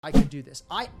I can do this.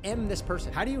 I am this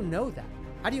person. How do you know that?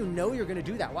 How do you know you're going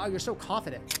to do that? Wow, you're so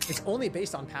confident. It's only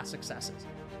based on past successes.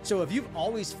 So if you've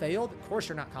always failed, of course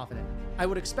you're not confident. I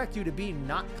would expect you to be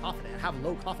not confident, have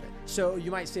low confidence. So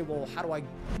you might say, well, how do I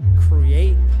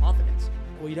create confidence?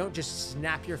 Well, you don't just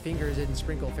snap your fingers and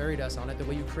sprinkle fairy dust on it. The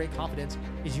way you create confidence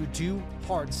is you do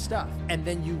hard stuff and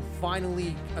then you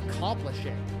finally accomplish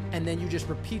it. And then you just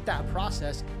repeat that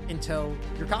process until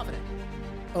you're confident.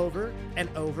 Over and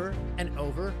over and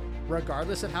over,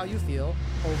 regardless of how you feel,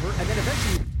 over, and then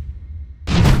eventually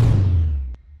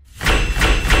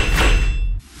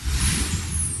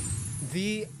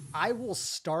the I will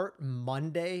start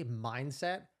Monday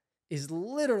mindset is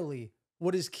literally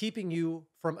what is keeping you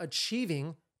from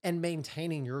achieving and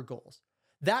maintaining your goals.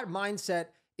 That mindset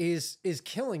is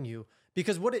killing you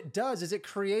because what it does is it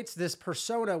creates this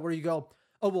persona where you go,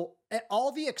 oh, well,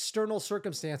 all the external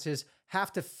circumstances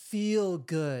have to feel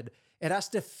good. It has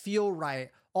to feel right.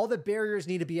 All the barriers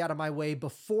need to be out of my way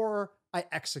before I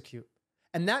execute.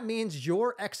 And that means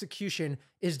your execution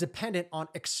is dependent on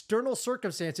external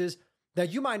circumstances that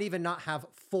you might even not have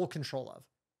full control of.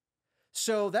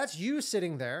 So that's you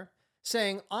sitting there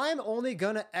saying, I'm only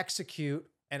going to execute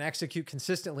and execute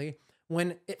consistently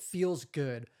when it feels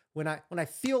good, when I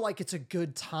feel like it's a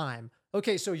good time.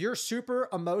 Okay, so you're super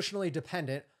emotionally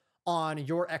dependent on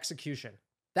your execution.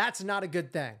 That's not a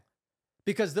good thing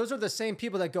because those are the same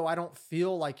people that go, I don't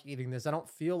feel like eating this. I don't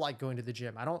feel like going to the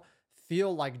gym. I don't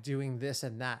feel like doing this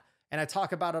and that. And I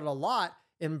talk about it a lot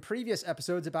in previous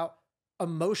episodes about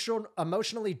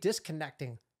emotionally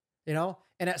disconnecting, and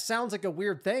it sounds like a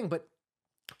weird thing, but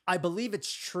I believe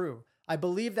it's true. I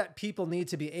believe that people need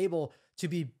to be able to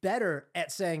be better at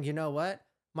saying, you know what?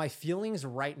 My feelings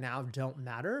right now don't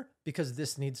matter because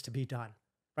this needs to be done,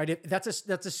 right? That's a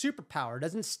superpower. It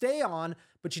doesn't stay on,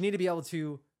 but you need to be able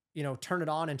to, turn it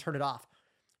on and turn it off.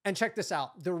 And check this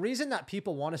out. The reason that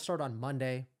people want to start on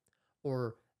Monday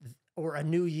or a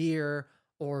new year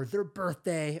or their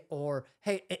birthday or,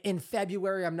 hey, in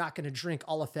February, I'm not going to drink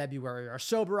all of February or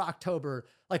sober October.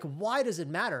 Like, why does it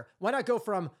matter? Why not go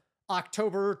from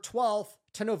October 12th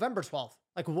to November 12th?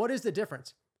 Like, what is the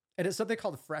difference? And it's something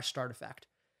called the fresh start effect.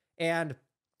 And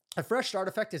a fresh start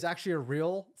effect is actually a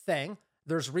real thing.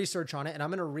 There's research on it. And I'm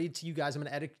going to read to you guys. I'm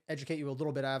going to educate you a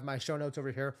little bit. I have my show notes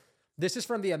over here. This is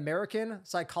from the American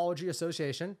Psychology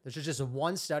Association. This is just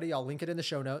one study. I'll link it in the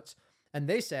show notes. And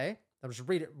they say, I'll just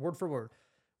read it word for word.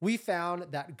 We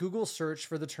found that Google search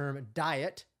for the term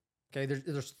diet. Okay,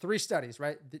 there's 3 studies,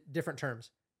 right? Different terms.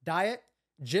 Diet,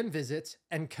 gym visits,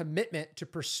 and commitment to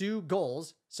pursue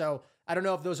goals. So I don't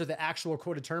know if those are the actual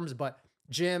quoted terms, but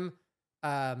gym,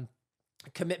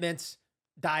 commitments,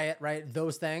 diet, right?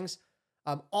 Those things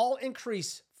all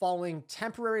increase following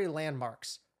temporary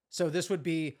landmarks. So this would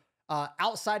be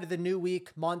outside of the new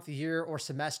week, month, year, or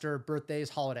semester, birthdays,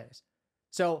 holidays.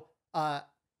 So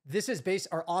this is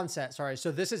onset.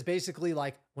 So this is basically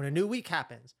like when a new week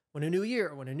happens, when a new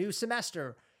year, when a new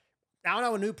semester, I don't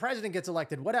know, a new president gets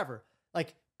elected, whatever.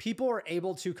 Like people are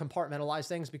able to compartmentalize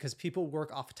things because people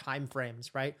work off time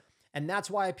frames, right? And that's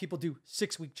why people do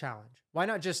 6-week challenge. Why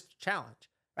not just challenge,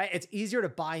 right? It's easier to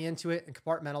buy into it and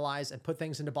compartmentalize and put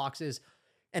things into boxes.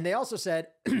 And they also said,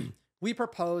 we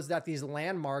propose that these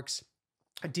landmarks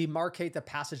demarcate the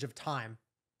passage of time.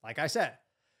 Like I said,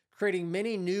 creating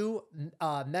many new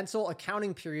mental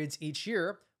accounting periods each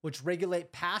year, which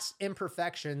regulate past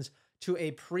imperfections to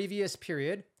a previous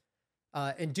period,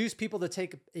 induce people to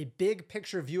take a big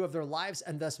picture view of their lives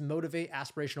and thus motivate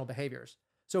aspirational behaviors.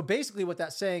 So basically what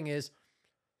that's saying is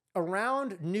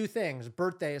around new things,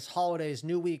 birthdays, holidays,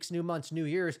 new weeks, new months, new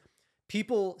years,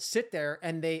 people sit there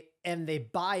and they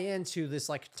buy into this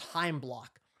like time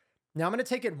block. Now I'm going to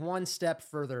take it one step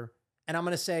further and I'm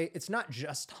going to say it's not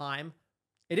just time.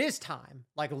 It is time.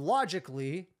 Like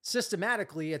logically,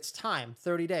 systematically, it's time,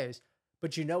 30 days.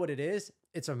 But you know what it is?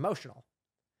 It's emotional.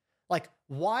 Like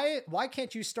why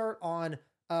can't you start on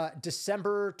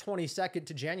December 22nd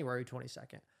to January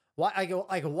 22nd?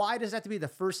 Why does that have to be the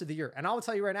first of the year? And I will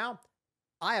tell you right now,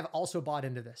 I have also bought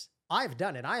into this. I've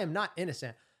done it. I am not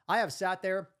innocent. I have sat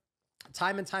there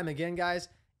time and time again, guys.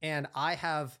 And I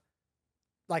have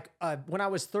when I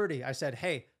was 30, I said,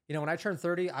 hey, when I turned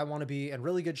 30, I want to be in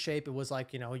really good shape. It was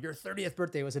like, your 30th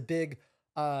birthday was a big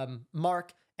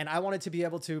mark. And I wanted to be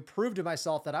able to prove to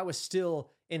myself that I was still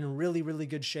in really, really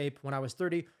good shape when I was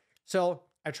 30. So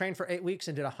I trained for 8 weeks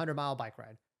and did a 100-mile bike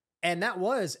ride. And that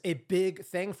was a big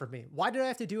thing for me. Why did I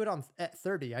have to do it at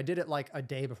 30? I did it like a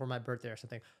day before my birthday or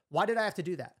something. Why did I have to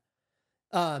do that?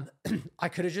 I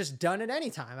could have just done it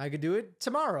anytime. I could do it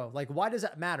tomorrow. Like, why does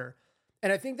that matter?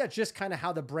 And I think that's just kind of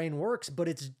how the brain works, but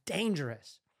it's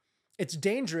dangerous. It's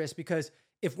dangerous because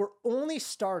if we're only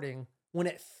starting when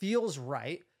it feels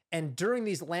right, and during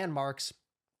these landmarks,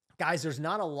 guys, there's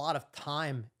not a lot of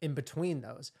time in between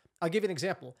those. I'll give you an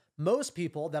example. Most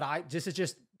people that this is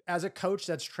just as a coach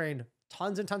that's trained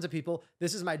tons and tons of people,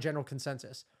 this is my general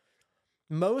consensus.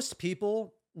 Most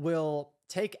people will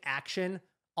take action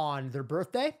on their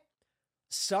birthday,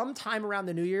 sometime around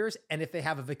the New Year's, and if they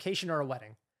have a vacation or a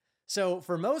wedding. So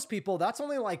for most people, that's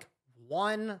only like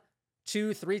 1,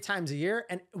 2, 3 times a year.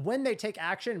 And when they take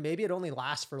action, maybe it only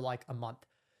lasts for like a month.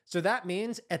 So that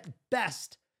means at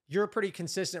best, you're pretty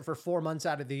consistent for 4 months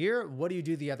out of the year. What do you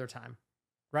do the other time?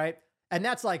 Right? And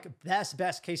that's like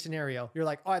best case scenario. You're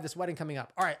like, oh, I have this wedding coming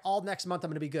up. All right, all next month, I'm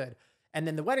going to be good. And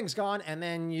then the wedding's gone, and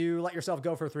then you let yourself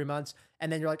go for 3 months.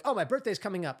 And then you're like, oh, my birthday's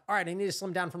coming up. All right, I need to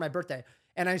slim down for my birthday.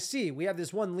 And I see we have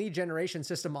this one lead generation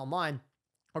system online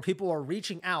where people are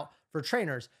reaching out for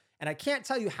trainers. And I can't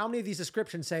tell you how many of these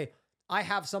descriptions say, I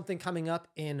have something coming up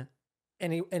and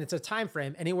it's a time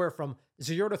frame anywhere from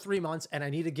 0 to 3 months, and I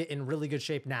need to get in really good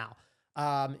shape now.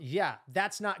 Yeah,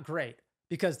 that's not great,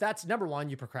 because that's number one,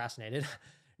 you procrastinated.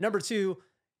 Number two,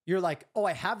 you're like, oh,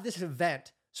 I have this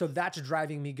event, so that's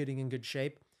driving me getting in good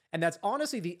shape. And that's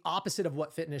honestly the opposite of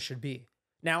what fitness should be.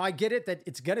 Now, I get it that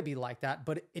it's going to be like that,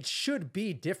 but it should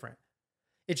be different.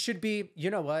 It should be, you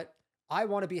know what? I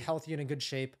want to be healthy and in good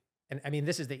shape. And I mean,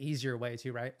 this is the easier way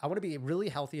too, right? I want to be really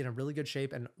healthy and in really good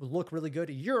shape and look really good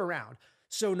year round.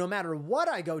 So no matter what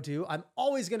I go do, I'm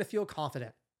always going to feel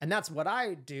confident. And that's what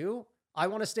I do. I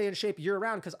want to stay in shape year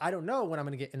round because I don't know when I'm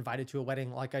going to get invited to a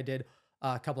wedding like I did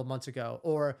a couple of months ago,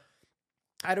 or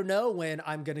I don't know when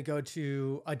I'm going to go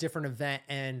to a different event,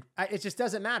 and it just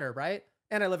doesn't matter, right?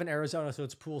 And I live in Arizona, so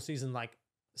it's pool season like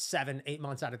 7-8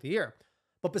 months out of the year.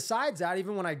 But besides that,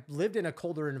 even when I lived in a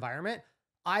colder environment,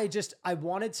 I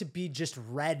wanted to be just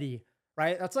ready,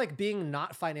 right? That's like being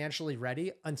not financially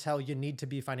ready until you need to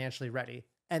be financially ready.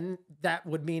 And that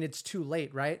would mean it's too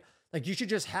late, right? Like you should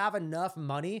just have enough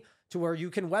money to where you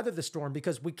can weather the storm,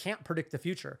 because we can't predict the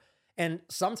future. And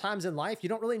sometimes in life, you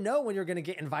don't really know when you're going to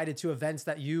get invited to events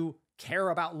that you care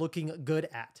about looking good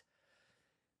at.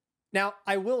 Now,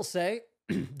 I will say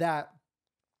that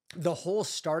the whole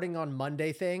starting on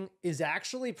Monday thing is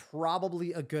actually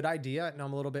probably a good idea. And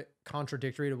I'm a little bit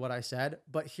contradictory to what I said,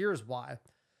 but here's why.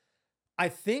 I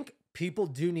think people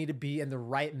do need to be in the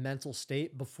right mental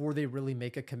state before they really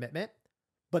make a commitment,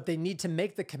 but they need to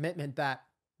make the commitment that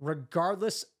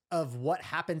regardless of what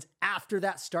happens after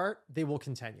that start, they will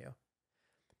continue.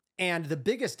 And the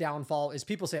biggest downfall is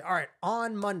people say, all right,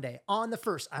 on Monday, on the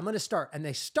 1st, I'm going to start. And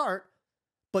they start,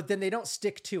 but then they don't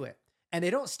stick to it. And they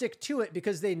don't stick to it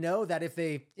because they know that if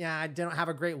they don't have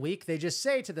a great week, they just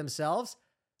say to themselves,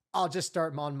 I'll just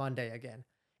start on Monday again.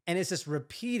 And it's this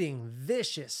repeating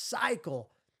vicious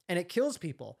cycle, and it kills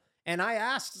people. And I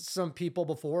asked some people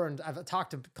before, and I've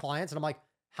talked to clients, and I'm like,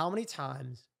 how many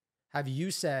times have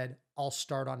you said, I'll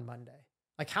start on Monday?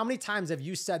 Like, how many times have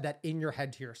you said that in your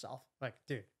head to yourself? Like,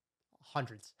 dude,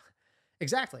 hundreds.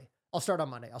 Exactly. I'll start on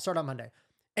Monday. I'll start on Monday.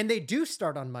 And they do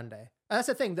start on Monday. And that's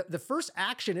the thing. The first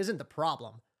action isn't the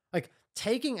problem. Like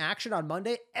taking action on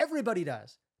Monday, everybody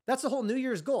does. That's the whole New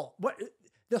Year's goal.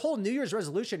 The whole New Year's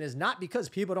resolution is not because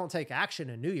people don't take action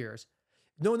in New Year's.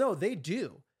 No, they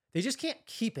do. They just can't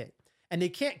keep it. And they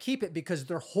can't keep it because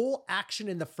their whole action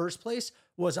in the first place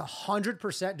was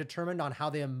 100% determined on how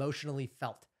they emotionally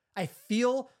felt.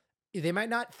 They might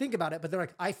not think about it, but they're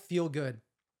like, I feel good.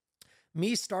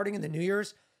 Me starting in the New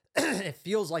Year's, it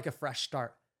feels like a fresh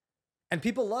start. And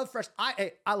people love fresh.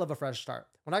 I love a fresh start.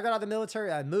 When I got out of the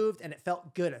military, I moved and it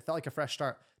felt good. It felt like a fresh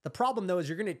start. The problem though is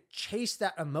you're going to chase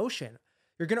that emotion.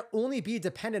 You're going to only be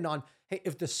dependent on, hey,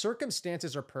 if the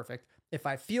circumstances are perfect, if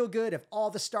I feel good, if all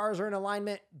the stars are in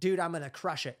alignment, dude, I'm going to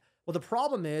crush it. Well, the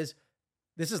problem is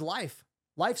this is life.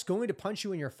 Life's going to punch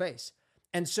you in your face.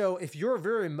 And so if you're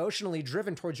very emotionally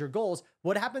driven towards your goals,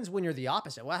 what happens when you're the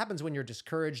opposite? What happens when you're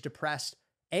discouraged, depressed,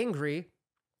 angry?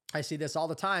 I see this all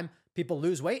the time. People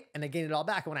lose weight and they gain it all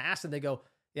back. And when I ask them, they go,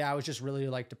 yeah, I was just really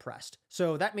like depressed.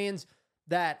 So that means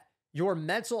that your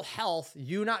mental health,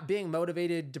 you not being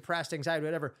motivated, depressed, anxiety,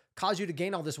 whatever, caused you to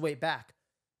gain all this weight back.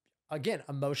 Again,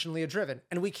 emotionally driven.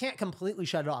 And we can't completely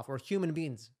shut it off. We're human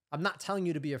beings. I'm not telling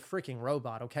you to be a freaking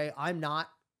robot, okay? I'm not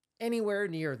anywhere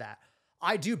near that.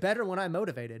 I do better when I'm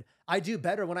motivated. I do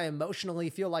better when I emotionally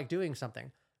feel like doing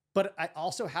something. But I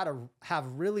also had to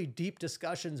have really deep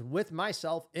discussions with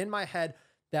myself in my head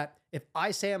that if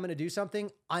I say I'm going to do something,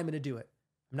 I'm going to do it.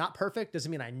 I'm not perfect. Doesn't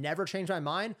mean I never change my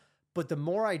mind. But the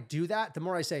more I do that, the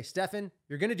more I say, Stefan,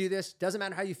 you're going to do this. Doesn't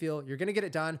matter how you feel. You're going to get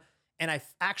it done. And I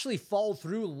actually follow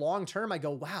through long term. I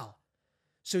go, wow.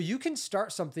 So you can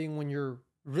start something when you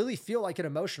really feel like it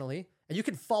emotionally, and you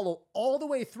can follow all the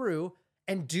way through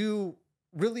and do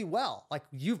really well. Like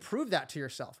you've proved that to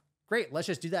yourself. Great. Let's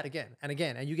just do that again and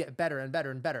again. And you get better and better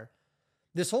and better.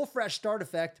 This whole fresh start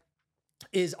effect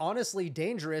is honestly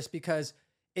dangerous because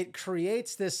it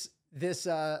creates this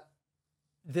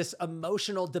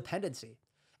emotional dependency.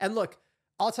 And look,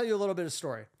 I'll tell you a little bit of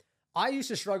story. I used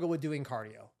to struggle with doing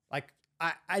cardio. Like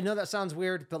I know that sounds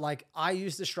weird, but like I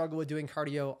used to struggle with doing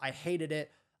cardio. I hated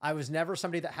it. I was never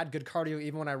somebody that had good cardio,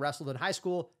 even when I wrestled in high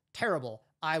school. Terrible.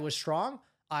 I was strong.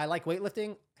 I like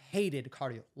weightlifting, hated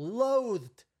cardio,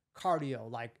 loathed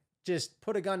cardio, like just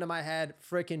put a gun to my head,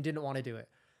 freaking didn't want to do it.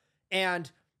 And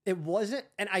it wasn't,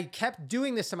 and I kept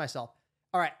doing this to myself.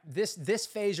 All right, this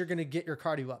phase, you're going to get your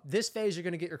cardio up. This phase, you're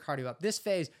going to get your cardio up. This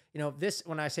phase,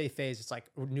 when I say phase, it's like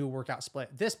new workout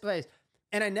split. This phase,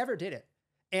 and I never did it.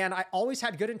 And I always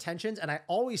had good intentions and I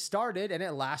always started and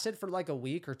it lasted for like a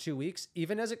week or 2 weeks.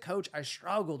 Even as a coach, I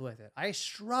struggled with it. I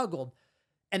struggled.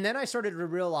 And then I started to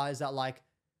realize that like,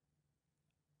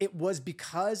 it was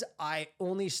because I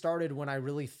only started when I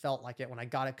really felt like it, when I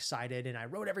got excited and I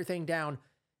wrote everything down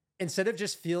instead of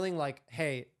just feeling like,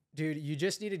 hey, dude, you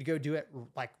just needed to go do it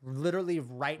like literally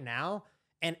right now.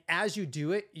 And as you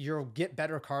do it, you'll get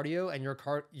better cardio and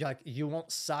you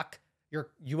won't suck.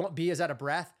 You won't be as out of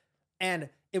breath. And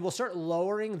it will start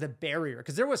lowering the barrier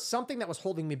because there was something that was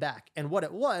holding me back. And what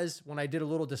it was when I did a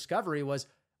little discovery was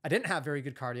I didn't have very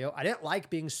good cardio. I didn't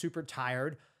like being super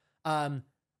tired.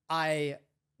 I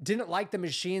didn't like the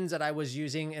machines that I was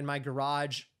using in my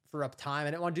garage for a time. I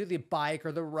didn't want to do the bike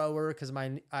or the rower because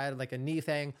I had like a knee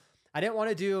thing. I didn't want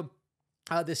to do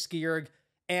the ski erg.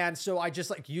 And so I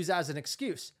just like use that as an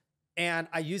excuse and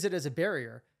I use it as a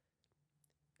barrier.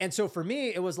 And so for me,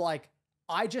 it was like,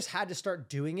 I just had to start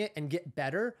doing it and get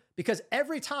better because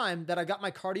every time that I got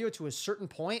my cardio to a certain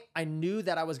point, I knew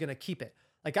that I was going to keep it.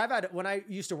 Like when I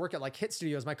used to work at like HIIT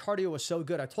studios, my cardio was so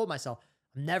good. I told myself,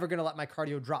 I'm never going to let my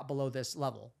cardio drop below this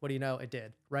level. What do you know? It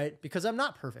did, right? Because I'm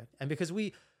not perfect. And because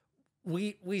we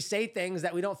say things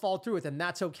that we don't follow through with, and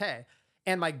that's okay.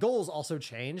 And my goals also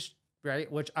changed,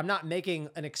 right? Which I'm not making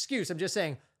an excuse. I'm just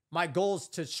saying my goals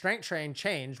to strength train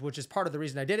changed, which is part of the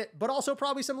reason I did it, but also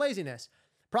probably some laziness.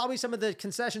 Probably some of the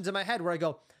concessions in my head where I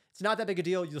go, it's not that big a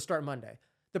deal. You'll start Monday.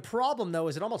 The problem though,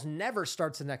 is it almost never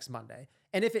starts the next Monday.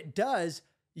 And if it does,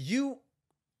 you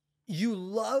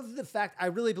love the fact, I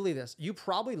really believe this. You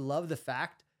probably love the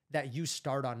fact that you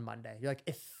start on Monday. You're like,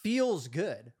 it feels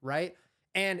good, right?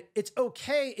 And it's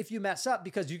okay if you mess up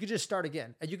because you could just start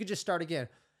again and you could just start again.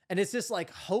 And it's this like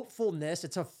hopefulness.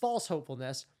 It's a false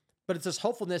hopefulness, but it's this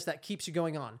hopefulness that keeps you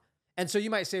going on. And so you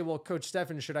might say, well, Coach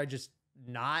Stefan, should I just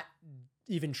not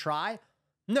even try?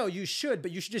 No, you should,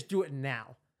 but you should just do it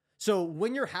now. So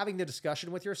when you're having the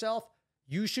discussion with yourself,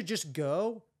 you should just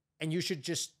go and you should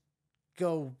just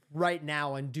go right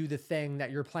now and do the thing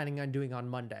that you're planning on doing on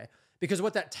Monday. Because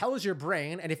what that tells your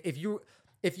brain, and if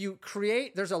you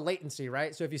create, there's a latency,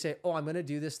 right? So if you say, oh, I'm going to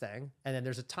do this thing, and then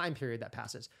there's a time period that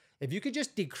passes. If you could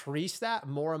just decrease that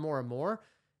more and more and more,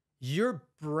 your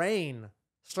brain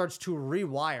starts to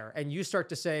rewire and you start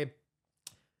to say,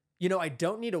 I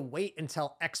don't need to wait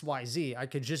until XYZ. I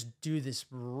could just do this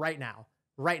right now.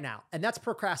 And that's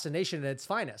procrastination at its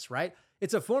finest, right?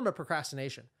 It's a form of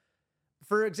procrastination.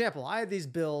 For example, I have these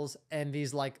bills and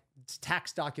these like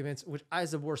tax documents, which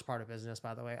is the worst part of business,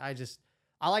 by the way.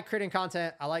 I like creating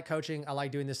content. I like coaching. I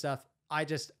like doing this stuff. I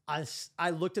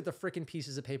looked at the freaking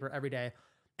pieces of paper every day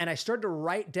and I started to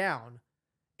write down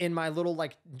in my little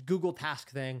like Google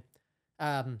task thing,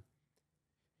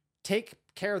 take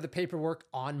care of the paperwork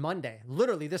on Monday.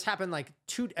 Literally, this happened like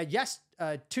 2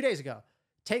 days ago.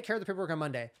 Take care of the paperwork on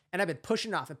Monday. And I've been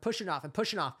pushing off and pushing off and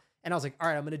pushing off. And I was like, all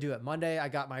right, I'm going to do it. Monday, I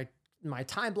got my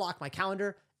time block, my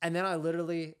calendar. And then I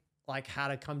literally like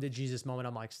had a come to Jesus moment.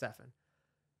 I'm like, Stefan,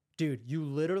 dude, you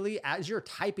literally, as you're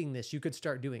typing this, you could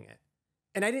start doing it.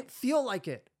 And I didn't feel like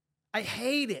it. I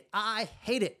hate it. I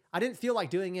hate it. I didn't feel like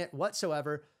doing it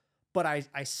whatsoever. But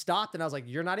I stopped and I was like,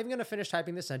 you're not even going to finish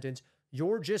typing this sentence.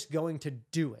 You're just going to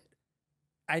do it.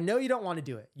 I know you don't want to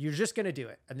do it. You're just going to do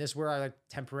it. And this is where I like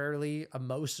temporarily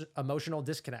emotional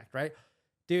disconnect, right?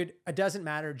 Dude, it doesn't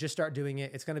matter. Just start doing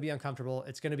it. It's going to be uncomfortable.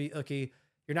 It's going to be icky.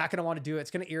 You're not going to want to do it.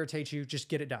 It's going to irritate you. Just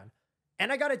get it done.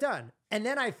 And I got it done. And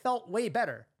then I felt way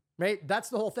better, right? That's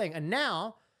the whole thing. And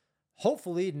now,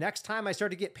 hopefully, next time I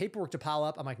start to get paperwork to pile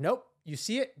up, I'm like, nope, you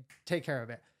see it, take care of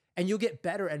it. And you'll get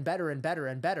better and better and better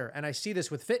and better. And I see this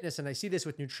with fitness and I see this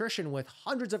with nutrition with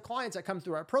hundreds of clients that come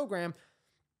through our program.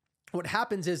 What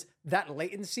happens is that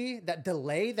latency, that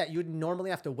delay that you'd normally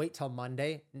have to wait till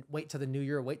Monday, wait till the new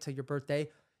year, wait till your birthday.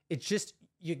 It's just,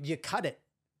 you cut it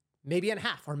maybe in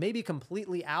half or maybe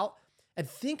completely out. And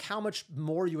think how much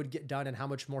more you would get done and how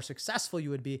much more successful you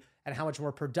would be and how much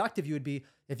more productive you would be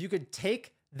if you could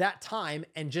take that time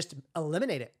and just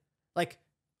eliminate it. Like,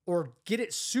 or get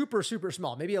it super, super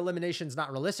small. Maybe elimination is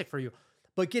not realistic for you,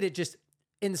 but get it just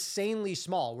insanely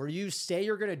small where you say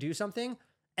you're going to do something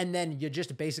and then you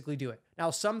just basically do it. Now,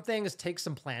 some things take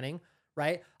some planning,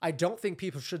 right? I don't think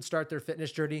people should start their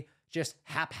fitness journey just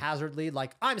haphazardly,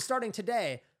 like I'm starting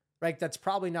today, right? That's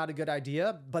probably not a good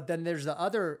idea. But then there's the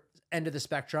other end of the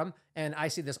spectrum. And I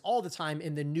see this all the time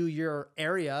in the new year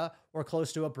area or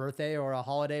close to a birthday or a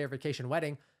holiday or vacation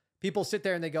wedding. People sit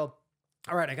there and they go,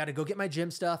 all right, I got to go get my gym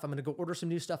stuff. I'm going to go order some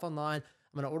new stuff online.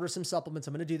 I'm going to order some supplements.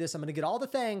 I'm going to do this. I'm going to get all the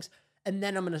things. And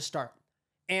then I'm going to start.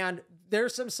 And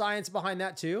there's some science behind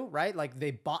that too, right? Like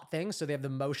they bought things, so they have the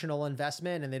emotional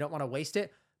investment and they don't want to waste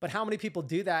it. But how many people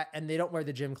do that and they don't wear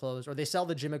the gym clothes, or they sell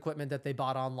the gym equipment that they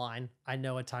bought online? I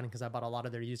know a ton because I bought a lot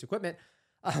of their used equipment,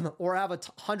 or have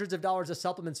hundreds of dollars of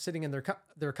supplements sitting in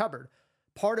their cupboard.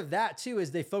 Part of that too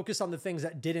is they focus on the things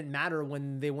that didn't matter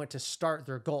when they went to start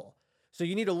their goal. So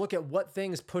you need to look at what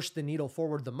things push the needle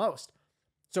forward the most.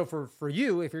 So for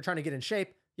you, if you're trying to get in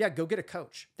shape, yeah, go get a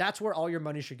coach. That's where all your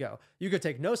money should go. You could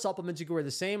take no supplements. You could wear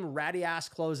the same ratty ass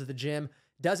clothes at the gym.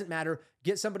 Doesn't matter.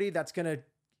 Get somebody that's going to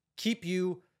keep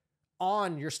you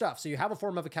on your stuff. So you have a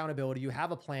form of accountability. You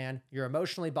have a plan. You're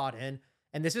emotionally bought in.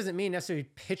 And this doesn't mean necessarily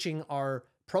pitching our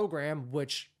program,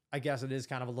 which I guess it is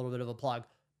kind of a little bit of a plug,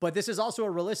 but this is also a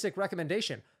realistic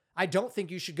recommendation. I don't think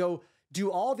you should go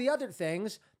do all the other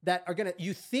things that are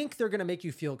you think they're going to make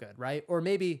you feel good, right? Or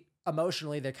maybe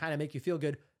emotionally they kind of make you feel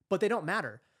good, but they don't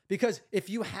matter. Because if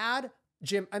you had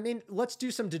let's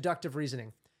do some deductive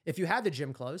reasoning. If you had the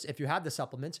gym clothes, if you had the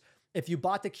supplements, if you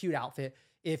bought the cute outfit,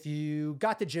 if you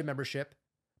got the gym membership,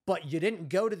 but you didn't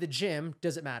go to the gym,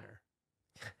 does it matter?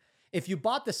 If you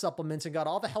bought the supplements and got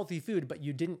all the healthy food, but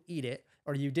you didn't eat it,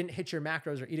 or you didn't hit your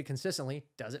macros or eat it consistently,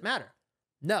 does it matter?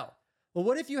 No. Well,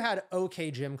 what if you had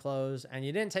okay gym clothes and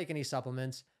you didn't take any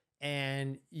supplements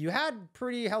and you had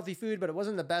pretty healthy food, but it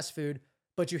wasn't the best food,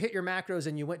 but you hit your macros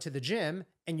and you went to the gym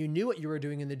and you knew what you were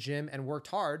doing in the gym and worked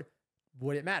hard?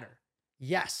 Would it matter?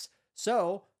 Yes.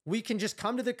 So we can just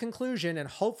come to the conclusion, and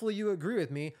hopefully you agree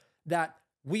with me, that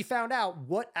we found out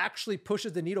what actually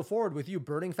pushes the needle forward with you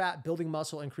burning fat, building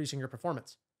muscle, increasing your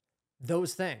performance.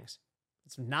 Those things.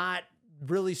 It's not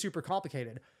really super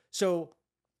complicated. So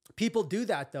people do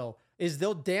that though, is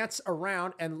they'll dance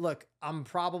around, and look, I'm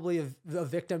probably a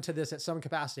victim to this at some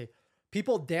capacity.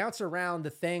 People dance around the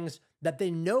things that they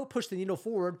know push the needle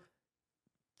forward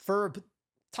for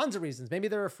tons of reasons. Maybe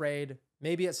they're afraid.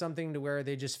 Maybe it's something to where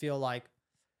they just feel like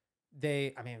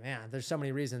there's so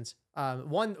many reasons.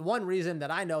 One reason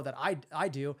that I know that I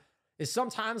do is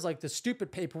sometimes like the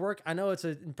stupid paperwork. I know it's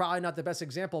probably not the best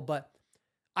example, but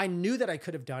I knew that I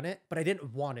could have done it, but I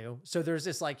didn't want to. So there's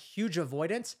this like huge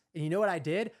avoidance. And you know what I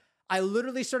did? I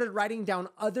literally started writing down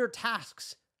other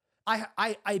tasks.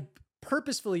 I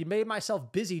purposefully made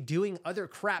myself busy doing other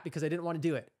crap because I didn't want to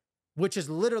do it, which is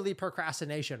literally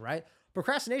procrastination, right?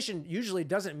 Procrastination usually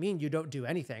doesn't mean you don't do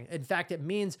anything. In fact, it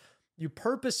means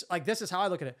this is how I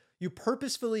look at it. You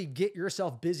purposefully get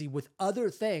yourself busy with other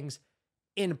things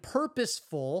in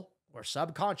purposeful or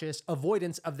subconscious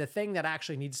avoidance of the thing that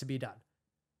actually needs to be done.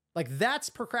 Like that's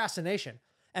procrastination.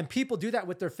 And people do that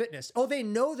with their fitness. Oh, they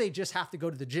know they just have to go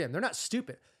to the gym. They're not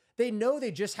stupid. They know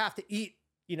they just have to eat,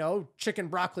 chicken,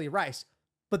 broccoli, rice,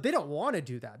 but they don't want to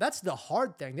do that. That's the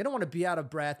hard thing. They don't want to be out of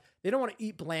breath. They don't want to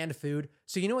eat bland food.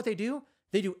 So you know what they do?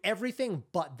 They do everything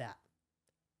but that.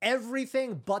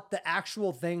 Everything but the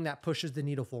actual thing that pushes the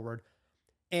needle forward.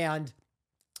 And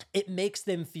it makes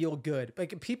them feel good.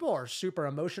 Like people are super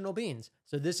emotional beings.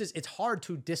 So it's hard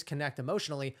to disconnect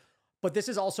emotionally, but this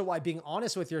is also why being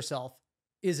honest with yourself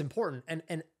is important,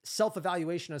 and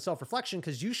self-evaluation and self-reflection,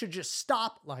 because you should just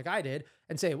stop like I did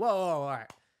and say, whoa, all right.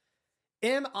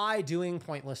 Am I doing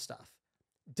pointless stuff?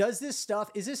 Is this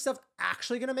stuff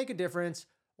actually going to make a difference?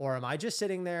 Or am I just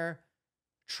sitting there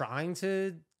trying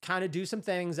to kind of do some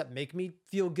things that make me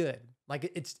feel good?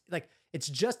 It's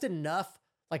just enough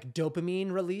like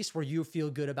dopamine release where you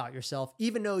feel good about yourself,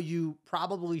 even though you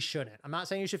probably shouldn't. I'm not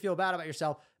saying you should feel bad about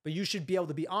yourself, but you should be able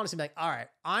to be honest and be like, all right,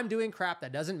 I'm doing crap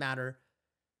that doesn't matter.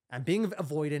 I'm being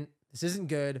avoidant. This isn't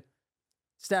good.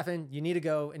 Stefan, you need to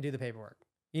go and do the paperwork.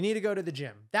 You need to go to the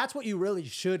gym. That's what you really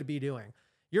should be doing.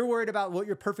 You're worried about what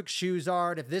your perfect shoes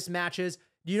are, and if this matches.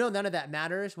 None of that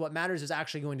matters. What matters is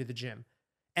actually going to the gym.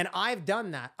 And I've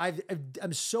done that.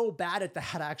 I'm so bad at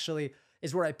that, actually,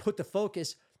 is where I put the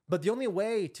focus. But the only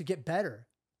way to get better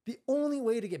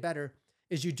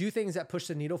is you do things that push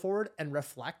the needle forward and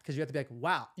reflect, because you have to be like,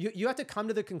 wow. You have to come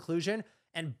to the conclusion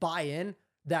and buy in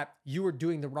that you were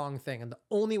doing the wrong thing. And the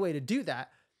only way to do that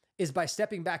is by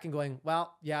stepping back and going,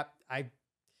 well, yeah,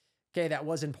 okay, that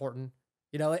was important.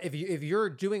 You know, if you're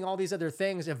doing all these other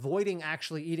things, avoiding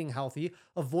actually eating healthy,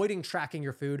 avoiding tracking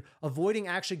your food, avoiding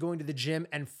actually going to the gym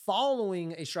and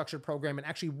following a structured program and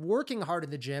actually working hard in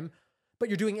the gym, but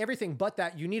you're doing everything but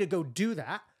that, you need to go do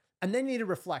that. And then you need to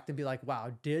reflect and be like,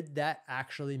 wow, did that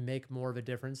actually make more of a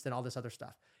difference than all this other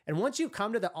stuff? And once you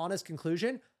come to the honest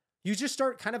conclusion, you just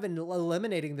start kind of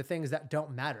eliminating the things that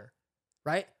don't matter,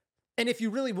 right? And if you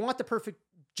really want the perfect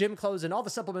gym clothes and all the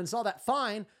supplements, all that,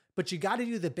 fine, but you got to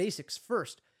do the basics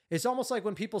first. It's almost like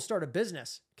when people start a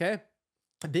business, okay?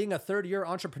 Being a third-year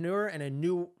entrepreneur and a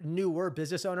newer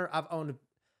business owner, I've owned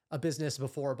a business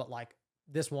before, but like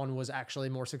this one was actually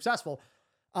more successful.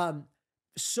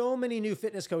 So many new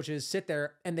fitness coaches sit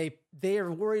there and they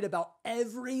are worried about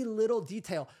every little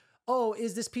detail. Oh,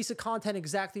 is this piece of content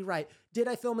exactly right? Did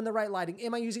I film in the right lighting?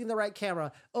 Am I using the right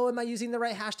camera? Oh, am I using the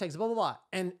right hashtags? Blah, blah, blah.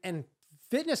 And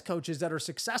fitness coaches that are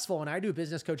successful, and I do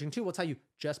business coaching too, will tell you,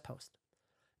 just post.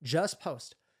 Just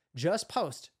post. Just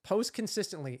post. Post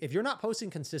consistently. If you're not posting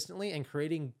consistently and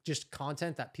creating just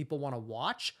content that people want to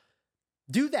watch,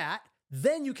 do that.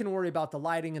 Then you can worry about the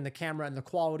lighting and the camera and the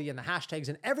quality and the hashtags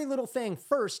and every little thing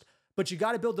first, but you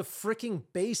got to build the freaking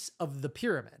base of the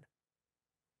pyramid.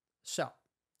 So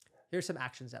here's some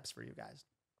action steps for you guys.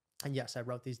 And yes, I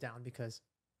wrote these down because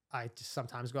I just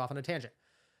sometimes go off on a tangent.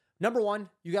 Number one,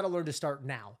 you got to learn to start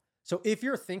now. So if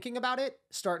you're thinking about it,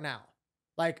 start now.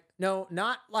 Like, no,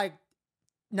 not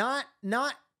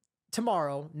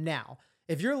tomorrow, now.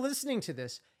 If you're listening to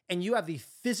this and you have the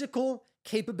physical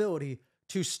capability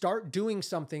to start doing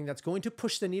something that's going to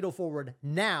push the needle forward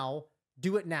now,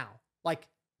 do it now. Like,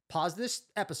 pause this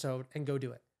episode and go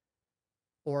do it.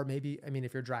 Or maybe,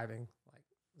 if you're driving, like,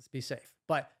 let's be safe.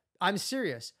 But I'm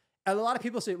serious. And a lot of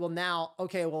people say, well, now,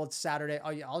 okay, well, it's Saturday. Oh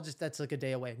yeah, that's like a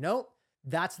day away. Nope.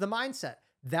 That's the mindset.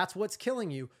 That's what's killing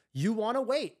you. You want to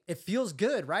wait. It feels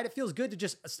good, right? It feels good to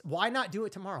just, why not do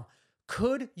it tomorrow?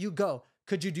 Could you go?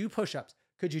 Could you do push-ups?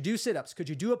 Could you do sit-ups? Could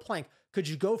you do a plank? Could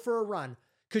you go for a run?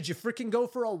 Could you freaking go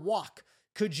for a walk?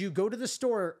 Could you go to the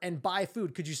store and buy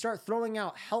food? Could you start throwing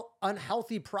out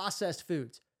unhealthy processed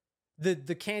foods?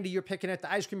 The candy you're picking at,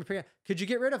 the ice cream you're picking at, could you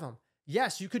get rid of them?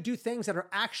 Yes, you could do things that are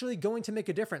actually going to make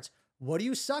a difference. What do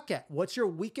you suck at? What's your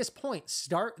weakest point?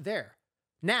 Start there.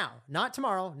 Now, not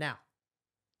tomorrow, now.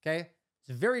 Okay?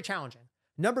 It's very challenging.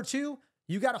 Number two,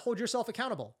 you got to hold yourself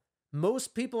accountable.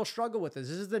 Most people struggle with this.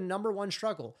 This is the number one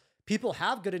struggle. People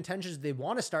have good intentions. They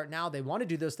want to start now. They want to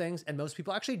do those things. And most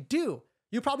people actually do.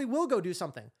 You probably will go do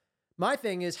something. My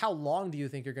thing is, how long do you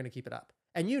think you're going to keep it up?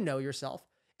 And you know yourself.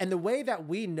 And the way that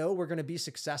we know we're going to be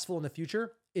successful in the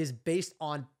future is based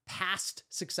on past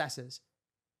successes.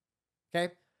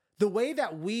 Okay? The way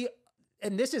that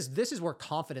and this is where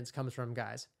confidence comes from,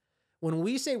 guys. When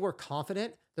we say we're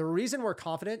confident, the reason we're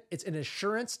confident, it's an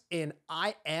assurance in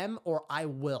I am or I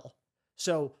will.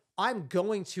 So I'm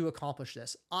going to accomplish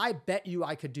this. I bet you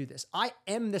I could do this. I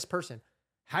am this person.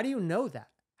 How do you know that?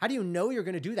 How do you know you're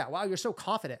going to do that? Wow, you're so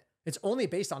confident. It's only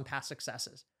based on past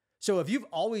successes. So if you've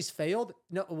always failed,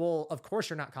 no, well, of course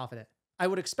you're not confident. I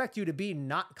would expect you to be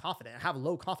not confident, have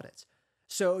low confidence.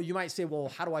 So you might say, well,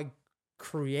 how do I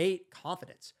create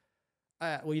confidence?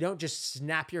 Well, you don't just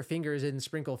snap your fingers and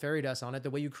sprinkle fairy dust on it.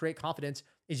 The way you create confidence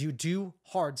is you do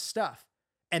hard stuff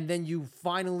and then you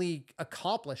finally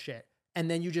accomplish it. And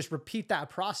then you just repeat that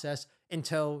process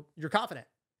until you're confident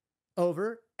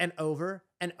over and over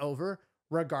and over,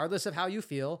 regardless of how you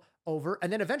feel, over.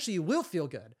 And then eventually you will feel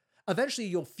good. Eventually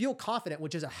you'll feel confident,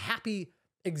 which is a happy,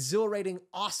 exhilarating,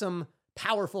 awesome,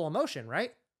 powerful emotion,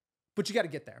 right? But you got to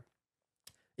get there.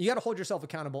 You got to hold yourself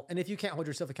accountable. And if you can't hold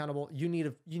yourself accountable, you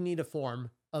need a form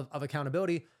of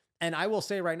accountability. And I will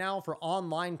say right now, for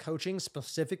online coaching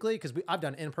specifically, because I've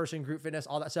done in-person group fitness,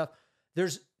 all that stuff,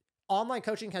 online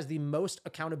coaching has the most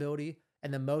accountability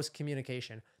and the most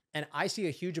communication. And I see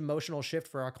a huge emotional shift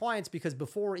for our clients because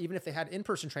before, even if they had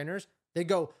in-person trainers, they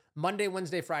go Monday,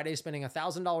 Wednesday, Friday, spending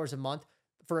 $1,000 a month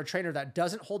for a trainer that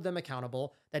doesn't hold them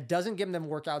accountable, that doesn't give them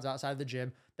workouts outside of the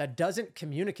gym, that doesn't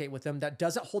communicate with them, that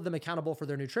doesn't hold them accountable for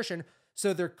their nutrition.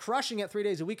 So they're crushing it 3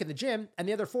 days a week in the gym, and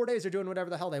the other 4 days they're doing whatever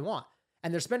the hell they want.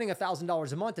 And they're spending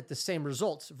 $1,000 a month at the same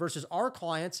results versus our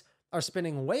clients are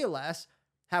spending way less,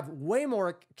 have way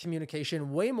more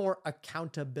communication, way more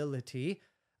accountability,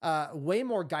 way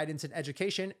more guidance and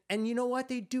education. And you know what?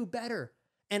 They do better.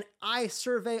 And I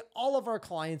survey all of our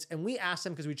clients and we ask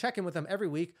them, because we check in with them every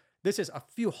week. This is a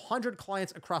few hundred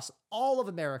clients across all of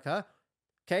America.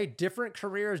 Okay. Different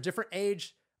careers, different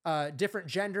age, different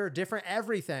gender, different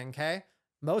everything. Okay.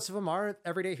 Most of them are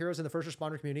everyday heroes in the first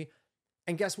responder community.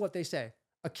 And guess what they say?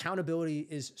 accountability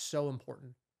is so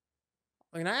important.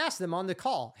 And I asked them on the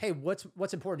call, hey, what's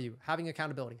important to you? Having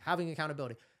accountability.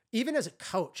 Even as a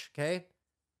coach, okay,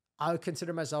 I would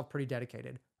consider myself pretty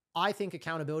dedicated. I think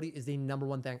accountability is the number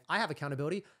one thing. I have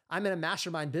accountability. I'm in a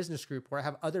mastermind business group where I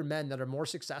have other men that are more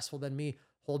successful than me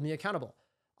hold me accountable.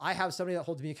 I have somebody that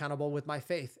holds me accountable with my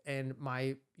faith and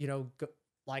my,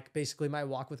 like basically my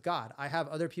walk with God. I have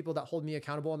other people that hold me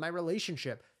accountable in my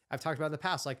relationship. I've talked about in the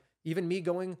past, like even me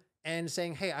going and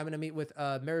saying, hey, I'm going to meet with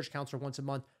a marriage counselor once a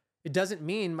month. It doesn't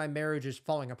mean my marriage is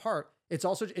falling apart. It's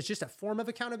just a form of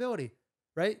accountability,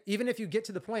 right? Even if you get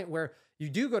to the point where you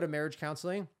do go to marriage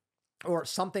counseling or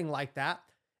something like that,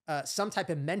 some type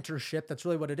of mentorship, that's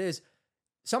really what it is.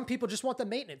 Some people just want the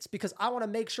maintenance because I want to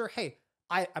make sure, hey,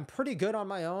 I'm pretty good on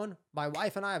my own. My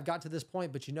wife and I have got to this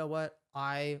point, but you know what?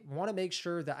 I want to make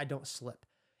sure that I don't slip.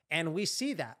 And we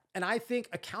see that. And I think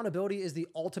accountability is the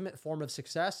ultimate form of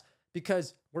success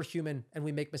because we're human and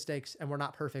we make mistakes and we're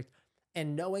not perfect.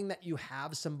 And knowing that you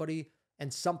have somebody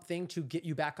and something to get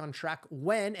you back on track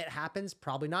when it happens,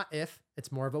 probably not if,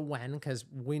 it's more of a when, because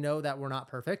we know that we're not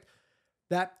perfect,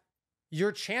 that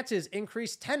your chances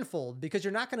increase tenfold because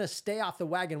you're not going to stay off the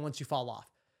wagon once you fall off.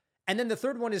 And then the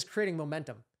third one is creating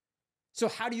momentum. So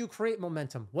how do you create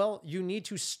momentum? Well, you need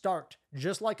to start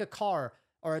just like a car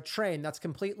or a train that's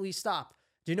completely stopped.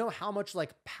 Do you know how much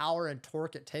like power and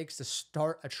torque it takes to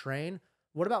start a train?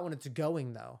 What about when it's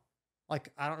going though? Like,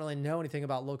 I don't really know anything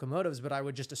about locomotives, but I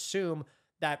would just assume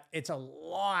that it's a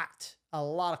lot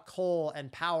of coal and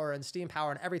power and steam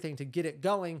power and everything to get it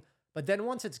going. But then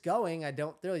once it's going, I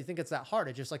don't really think it's that hard.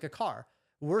 It's just like a car.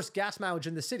 Worst gas mileage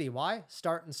in the city. Why?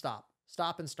 Start and stop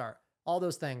and start, all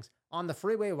those things. On the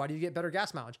freeway, why do you get better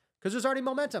gas mileage? Because there's already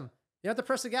momentum. You don't have to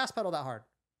press the gas pedal that hard.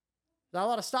 There's not a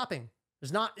lot of stopping.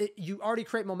 You already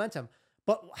create momentum.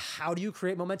 But how do you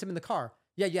create momentum in the car?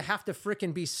 Yeah, you have to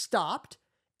freaking be stopped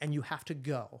and you have to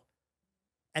go.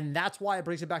 And that's why it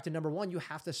brings it back to number one. You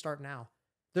have to start now.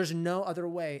 There's no other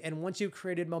way. And once you've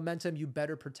created momentum, you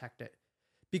better protect it.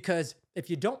 Because if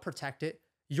you don't protect it,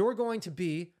 you're going to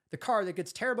be the car that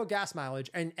gets terrible gas mileage.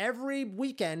 And every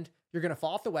weekend, you're going to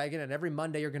fall off the wagon. And every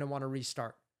Monday, you're going to want to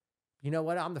restart. You know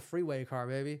what? I'm the freeway car,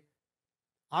 baby.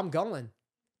 I'm going.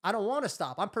 I don't want to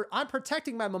stop. I'm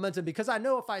protecting my momentum because I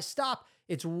know if I stop,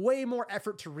 it's way more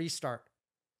effort to restart.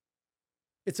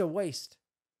 It's a waste.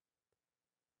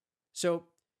 So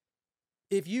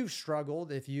if you've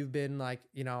struggled, if you've been like,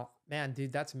 man,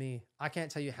 dude, that's me. I can't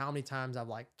tell you how many times I've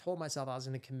like told myself I was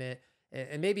going to commit,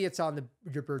 and maybe it's on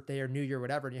your birthday or New Year, or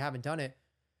whatever, and you haven't done it.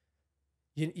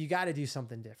 You got to do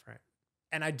something different.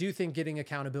 And I do think getting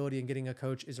accountability and getting a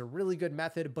coach is a really good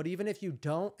method. But even if you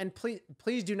don't, and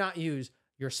please do not use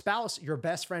your spouse, your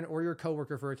best friend, or your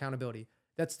coworker for accountability.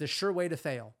 That's the sure way to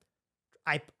fail.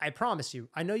 I promise you.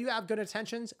 I know you have good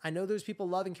intentions. I know those people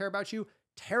love and care about you.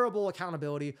 Terrible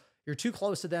accountability. You're too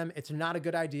close to them. It's not a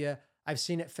good idea. I've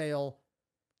seen it fail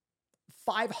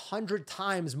 500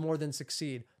 times more than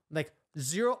succeed. Like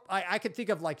zero. I could think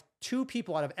of like 2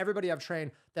 people out of everybody I've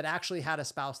trained that actually had a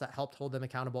spouse that helped hold them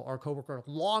accountable or a coworker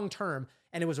long-term.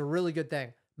 And it was a really good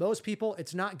thing. Most people,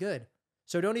 it's not good.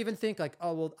 So don't even think like,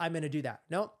 oh, well, I'm going to do that.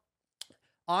 No,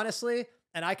 honestly.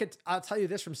 And I'll tell you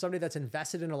this from somebody that's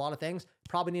invested in a lot of things,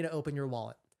 probably need to open your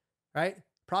wallet, right?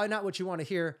 Probably not what you want to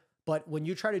hear, but when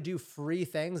you try to do free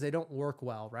things, they don't work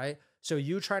well, right? So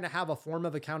you trying to have a form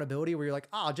of accountability where you're like,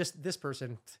 oh, just this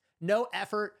person, no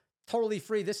effort, totally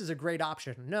free. This is a great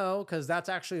option. No, because that's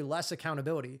actually less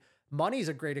accountability. Money is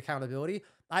a great accountability.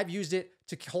 I've used it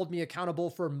to hold me accountable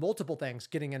for multiple things,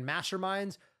 getting in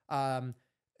masterminds,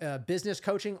 business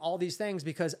coaching, all these things,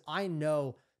 because I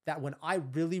know that when I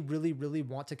really, really, really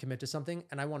want to commit to something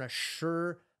and I want a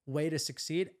sure way to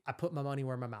succeed, I put my money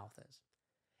where my mouth is.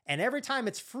 And every time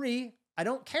it's free, I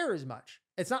don't care as much.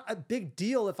 It's not a big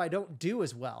deal if I don't do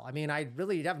as well. I mean, I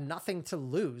really have nothing to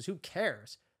lose. Who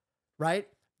cares, right?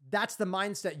 That's the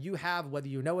mindset you have, whether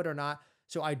you know it or not.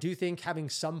 So I do think having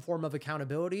some form of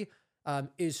accountability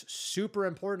is super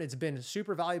important. It's been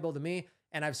super valuable to me,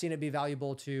 and I've seen it be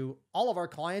valuable to all of our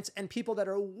clients and people that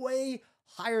are way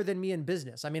higher than me in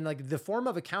business. I mean, like the form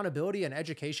of accountability and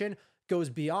education goes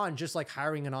beyond just like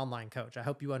hiring an online coach. I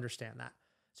hope you understand that.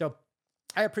 So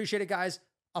I appreciate it, guys.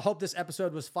 I hope this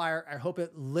episode was fire. I hope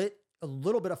it lit a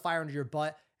little bit of fire under your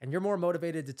butt and you're more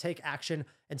motivated to take action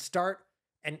and start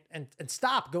and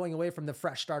stop going away from the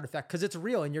fresh start effect, because it's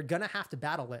real and you're going to have to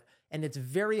battle it. And it's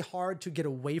very hard to get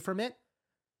away from it.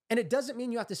 And it doesn't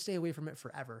mean you have to stay away from it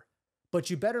forever,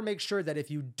 but you better make sure that if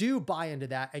you do buy into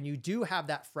that and you do have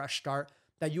that fresh start,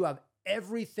 that you have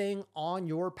everything on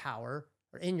your power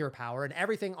or in your power and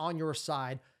everything on your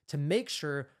side to make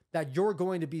sure that you're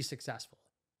going to be successful.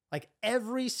 Like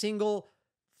every single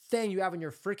thing you have in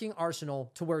your freaking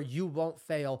arsenal to where you won't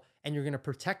fail and you're going to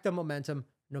protect the momentum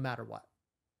no matter what.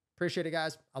 Appreciate it,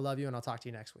 guys. I love you, and I'll talk to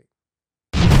you next week.